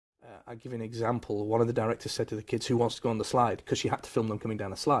I'll give you an example. One of the directors said to the kids, "Who wants to go on the slide?" Because she had to film them coming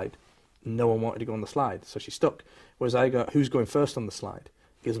down a slide. No one wanted to go on the slide, so she stuck. Whereas I go, "Who's going first on the slide?"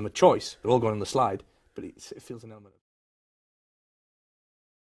 Gives them a choice. They're all going on the slide, but it feels an element.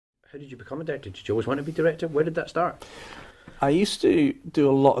 How did you become a director? Did you always want to be a director? Where did that start? I used to do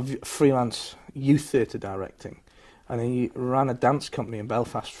a lot of freelance youth theatre directing, and I ran a dance company in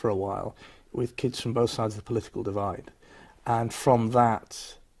Belfast for a while with kids from both sides of the political divide. And from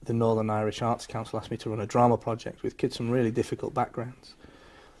that, the Northern Irish Arts Council asked me to run a drama project with kids from really difficult backgrounds.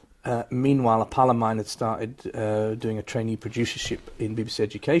 Meanwhile, a pal of mine had started doing a trainee producership in BBC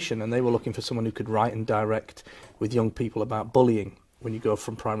Education, and they were looking for someone who could write and direct with young people about bullying when you go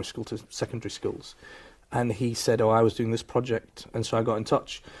from primary school to secondary schools. And he said, "Oh, I was doing this project," and so I got in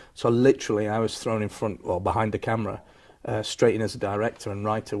touch. So literally, I was thrown in front, or behind the camera, straight in as a director and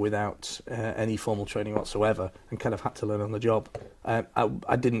writer without any formal training whatsoever, and kind of had to learn on the job.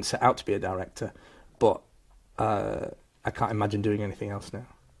 I didn't set out to be a director, but I can't imagine doing anything else now.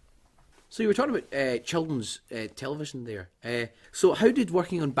 So you were talking about children's television there. So how did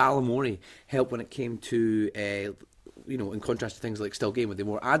working on Balamory help when it came to, in contrast to things like Still Game with the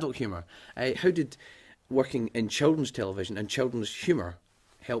more adult humour? How did working in children's television and children's humour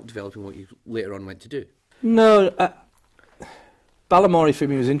help developing what you later on went to do? No, Balamory for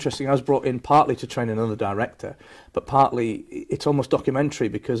me was interesting. I was brought in partly to train another director, but partly it's almost documentary,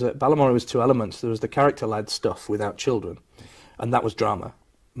 because Balamory was two elements. There was the character-led stuff without children, and that was drama,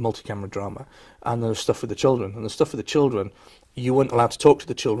 multi-camera drama, and there was stuff with the children. And the stuff with the children, you weren't allowed to talk to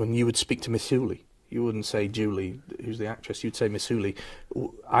the children. You would speak to Miss Hooley. You wouldn't say Julie, who's the actress. You'd say Miss Hooley.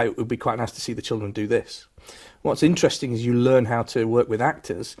 It would be quite nice to see the children do this. What's interesting is you learn how to work with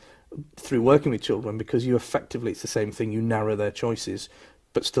actors through working with children, because you effectively, it's the same thing, you narrow their choices,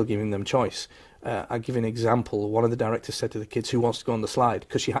 but still giving them choice. I'll give you an example. One of the directors said to the kids, "Who wants to go on the slide?"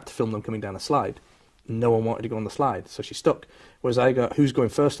 Because she had to film them coming down a slide. No one wanted to go on the slide, so she stuck. Whereas I go, "Who's going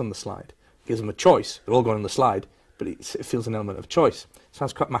first on the slide?" Gives them a choice. They're all going on the slide, but it feels an element of choice.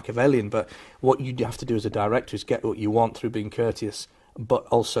 Sounds quite Machiavellian, but what you have to do as a director is get what you want through being courteous, but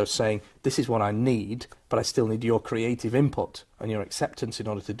also saying, "This is what I need, but I still need your creative input and your acceptance in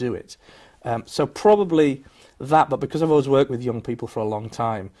order to do it." So probably that, but because I've always worked with young people for a long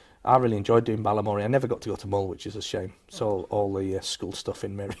time, I really enjoyed doing Balamory. I never got to go to Mull, which is a shame. So all the school stuff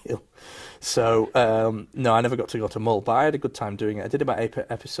in Maryhill. So no, I never got to go to Mull, but I had a good time doing it. I did about 8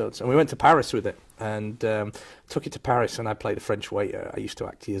 episodes, and we went to Paris with it, and took it to Paris, and I played a French waiter. I used to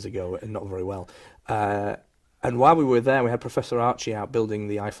act years ago, and not very well. And while we were there, we had Professor Archie out building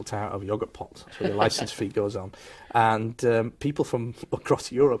the Eiffel Tower of yogurt pots. So the license fee goes on. And people from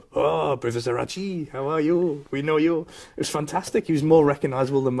across Europe, "Oh, Professor Archie, how are you? We know you." It was fantastic. He was more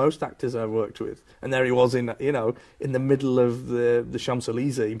recognisable than most actors I've worked with. And there he was in the middle of the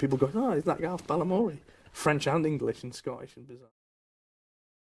Champs-Élysées. And people go, "Oh, is that guy off Balamory?" French and English and Scottish and bizarre.